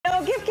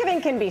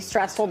Giving can be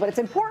stressful, but it's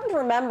important to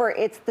remember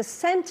it's the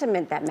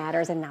sentiment that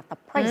matters and not the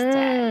price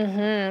tag.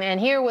 And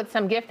here with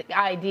some gift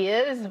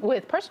ideas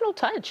with personal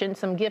touch and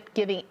some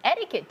gift-giving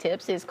etiquette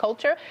tips is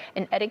culture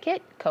and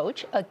etiquette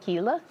coach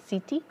Akilah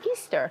Siti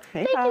Easter.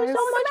 Hey, Thank you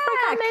so much for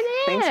coming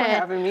in. Thanks for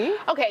having me.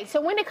 Okay,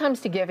 so when it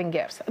comes to giving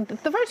gifts,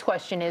 the first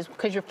question is,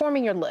 because you're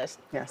forming your list,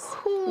 yes,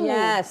 who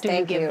do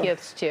you give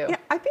gifts to? Yeah,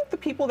 I think the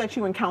people that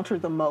you encounter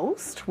the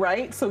most,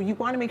 right? So you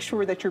want to make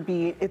sure that you're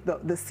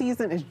the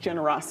season is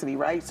generosity,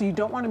 right? So you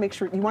want to make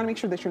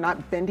sure that you're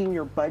not bending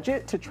your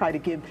budget to try to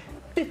give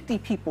 50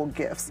 people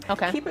gifts.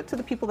 Okay. Keep it to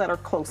the people that are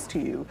close to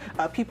you,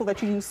 people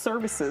that you use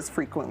services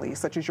frequently,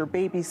 such as your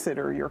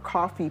babysitter, your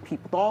coffee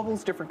people, all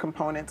those different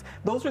components.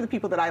 Those are the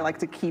people that I like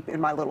to keep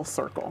in my little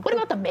circle. What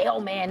about the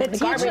mailman, the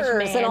garbage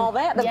teachers man? and all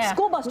that, the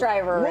school bus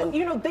driver? Well,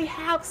 you know, they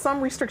have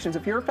some restrictions.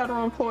 If you're a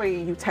federal employee,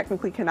 you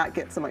technically cannot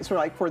get somebody, so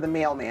like for the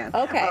mailman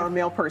or a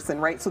mail person,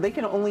 right? So they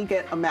can only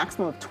get a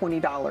maximum of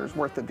 $20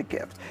 worth of the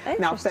gift.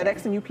 Now,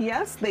 FedEx and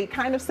UPS, they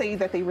kind of say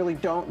that they really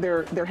don't,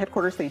 their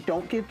headquarters, they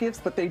don't give gifts,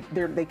 but they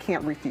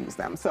can't refuse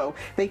them. So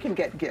they can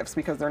get gifts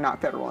because they're not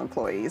federal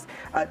employees.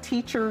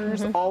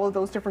 Teachers, all of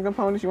those different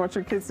components. You want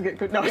your kids to get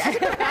good? No.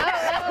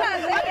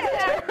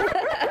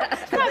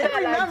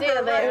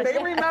 They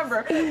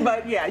remember.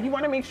 But yeah, you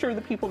want to make sure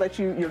the people that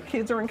your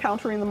kids are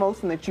encountering the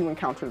most and that you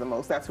encounter the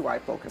most. That's who I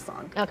focus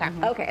on. Okay.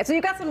 Okay. So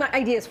you got some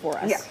ideas for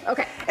us. Yeah.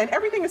 Okay. And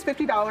everything is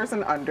 $50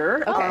 and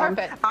under. Oh,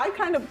 perfect. I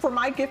kind of, for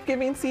my gift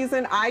giving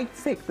season, I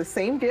take the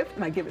same gift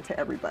and I give it to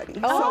everybody.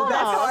 Oh, so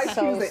that's how I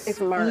choose it. It's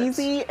smart.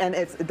 easy and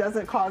it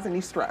doesn't cause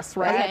any stress,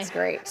 right? That's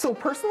great. So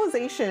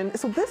personalization,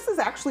 so this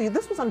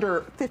was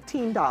under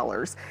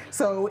 $15.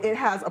 So it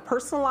has a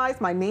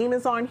personalized, my name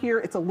is on here.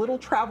 It's a little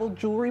travel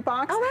jewelry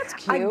box. Oh, that's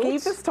cute. I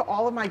gave this to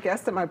all of my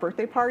guests at my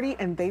birthday party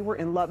and they were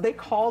in love. They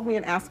called me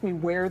and asked me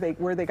where they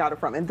got it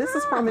from. And this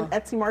is from an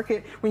Etsy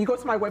market. When you go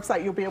to my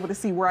website, you'll be able to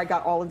see where I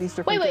got all of these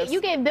different gifts. Wait,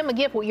 you gave them a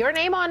gift with your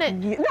name on it?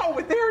 Yeah, no,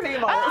 with their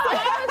name on it.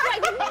 I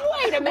was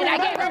like, wait a minute, I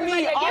gave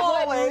everybody a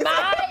gift with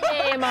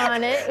my name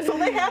on it. So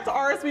they had to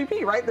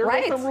RSVP, right? There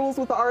were some rules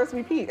with the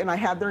RSVP, and I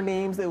had their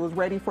names. It was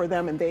ready for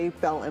them, and they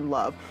fell in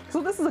love.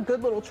 So this is a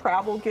good little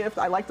travel gift.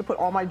 I like to put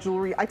all my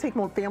jewelry. I take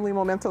family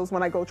mementos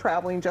when I go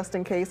traveling, just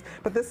in case.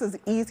 But this is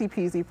easy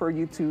peasy for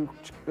you to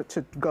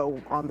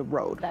go on the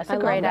road. That's a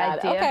great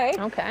idea.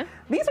 Okay.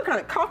 These are kind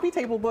of coffee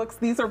table books.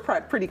 These are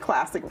pretty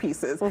classic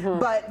pieces,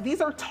 but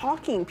these are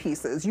talking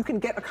pieces. You can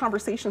get a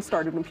conversation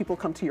started when people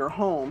come to your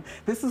home.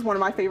 This is one of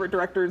my favorite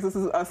directors. This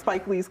is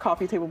Spike Lee's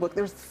coffee table book.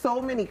 There's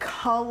so many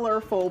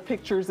colorful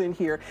pictures in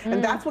here,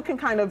 and that's what can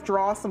kind of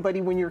draw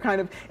somebody when you're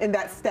kind of in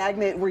that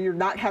stagnant where you're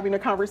not having a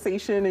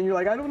conversation and you're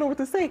like, I don't know what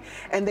to say,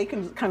 and they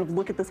can kind of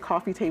look at this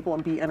coffee table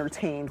and be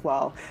entertained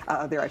while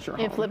they're at your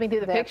home. And flipping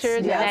through the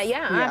pictures.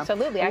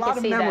 Absolutely. A lot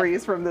of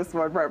memories from this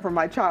one, right, from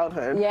my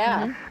childhood.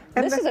 Yeah.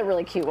 And this is a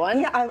really cute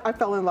one. Yeah, I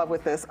fell in love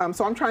with this.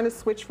 So I'm trying to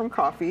switch from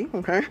coffee,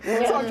 okay?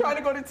 So I'm trying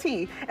to go to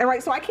tea.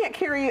 And so I can't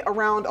carry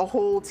around a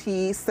whole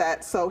tea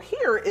set. So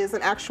here is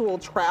an actual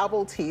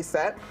travel tea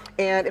set.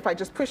 And if I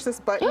just push this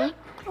button,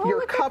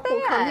 your cup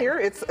will come here.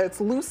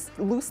 It's loose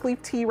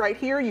leaf tea right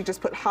here. You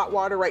just put hot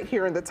water right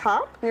here in the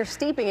top. You're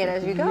steeping it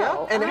as you go.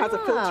 Yep. And it has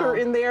a filter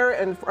in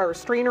there or a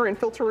strainer and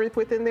filter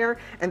within there.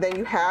 And then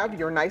you have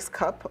your nice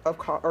cup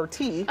of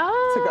tea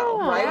to go,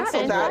 right?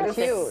 So that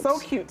is so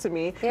cute to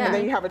me. Yeah. And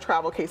then you have a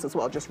travel case as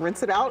well. Just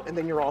rinse it out and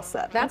then you're all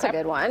set. That's a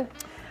good one.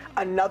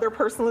 Another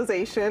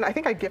personalization. I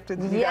think I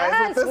gifted you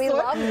guys with this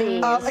one. Yes, we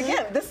love these.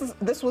 Again,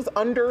 this was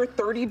under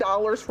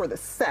 $30 for the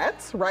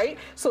set, right?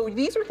 So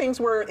these are things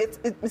where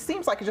it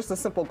seems like it's just a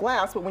simple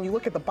glass, but when you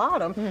look at the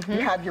bottom, you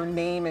have your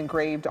name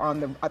engraved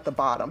at the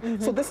bottom.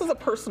 So this is a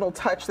personal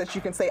touch that you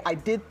can say, I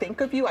did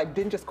think of you. I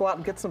didn't just go out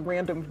and get some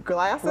random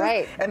glasses.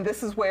 Right. And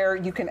this is where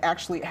you can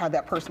actually have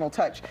that personal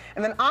touch.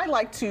 And then I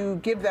like to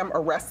give them a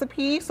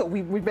recipe. So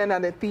we've been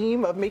on a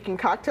theme of making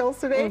cocktails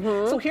today.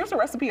 So here's a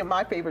recipe of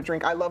my favorite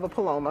drink. I love a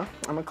Paloma.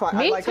 Me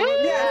too.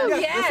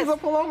 Yes. This is a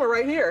Paloma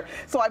right here.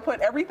 So I put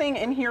everything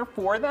in here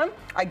for them.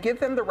 I give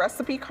them the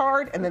recipe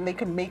card, and then they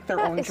can make their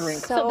own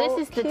drink. So this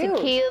is the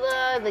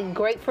tequila, the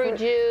grapefruit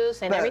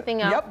juice, and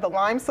everything else. Yep, the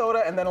lime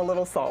soda, and then a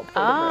little salt.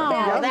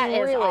 That is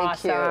really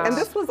awesome. cute. And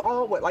this was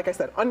all, like I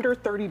said, under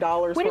 $30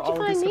 for all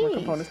of these different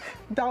components.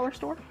 Dollar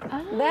store.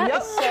 That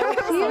is so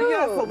cute.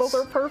 So those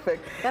are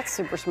perfect. That's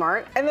super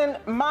smart. And then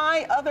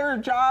my other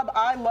job,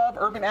 I love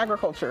urban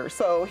agriculture.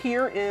 So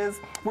here is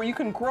where you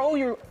can grow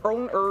your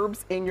own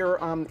herbs in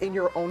your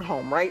own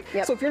home, right?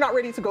 So if you're not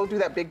ready to go do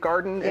that big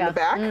garden in the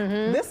back,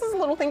 this is a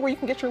little thing where you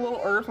can get your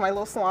little herbs, my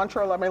little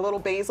cilantro, my little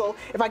basil.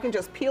 If I can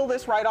just peel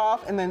this right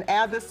off and then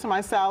add this to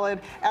my salad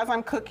as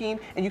I'm cooking,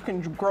 and you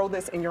can grow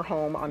this in your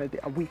home on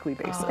a weekly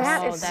basis.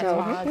 That is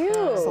so cute.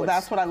 So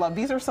that's what I love.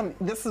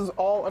 This is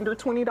all under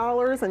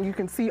 $20, and you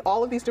can see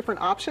all of these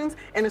different options,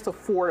 and it's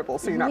affordable,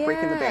 so you're not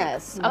breaking the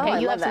bank. Okay,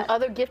 you have some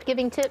other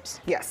gift-giving tips?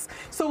 Yes.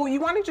 So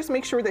you want to just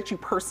make sure that you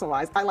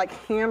personalize. I like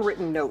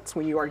handwritten notes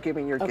when you are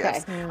giving your Okay.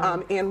 gifts.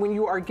 And when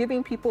you are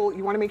giving people,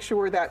 you want to make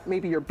sure that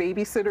maybe your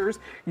babysitters,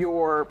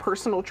 your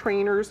personal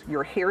trainers,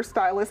 your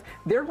hairstylists,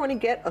 they're going to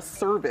get a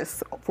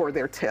service for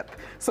their tip.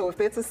 So if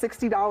it's a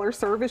 $60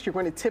 service, you're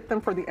going to tip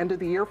them for the end of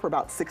the year for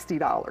about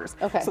 $60.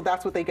 Okay. So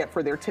that's what they get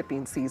for their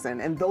tipping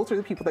season. And those are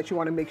the people that you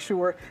want to make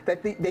sure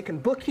that they can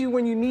book you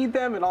when you need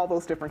them and all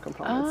those different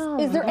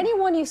components. Is there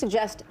anyone you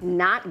suggest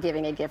not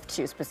giving a gift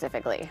to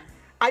specifically?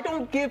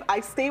 I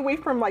stay away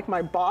from like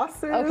my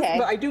bosses, Okay.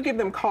 but I do give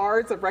them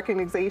cards of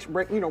recognition,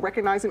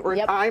 recognizing, or if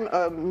Yep. I'm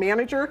a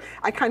manager,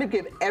 I kind of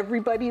give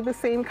everybody the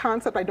same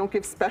concept. I don't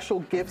give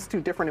special gifts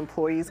to different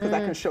employees because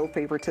that can show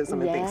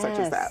favoritism and things such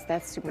as that.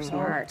 That's super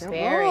smart.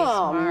 Very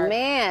oh, smart.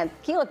 man.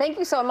 Akilah, thank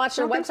you so much.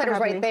 Her Well, thanks for website is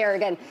having right me. there.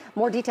 Again,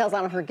 more details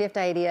on her gift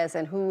ideas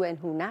and who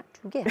not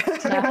to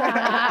gift.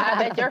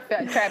 I bet your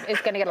trap is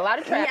going to get a lot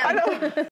of traffic. Yeah.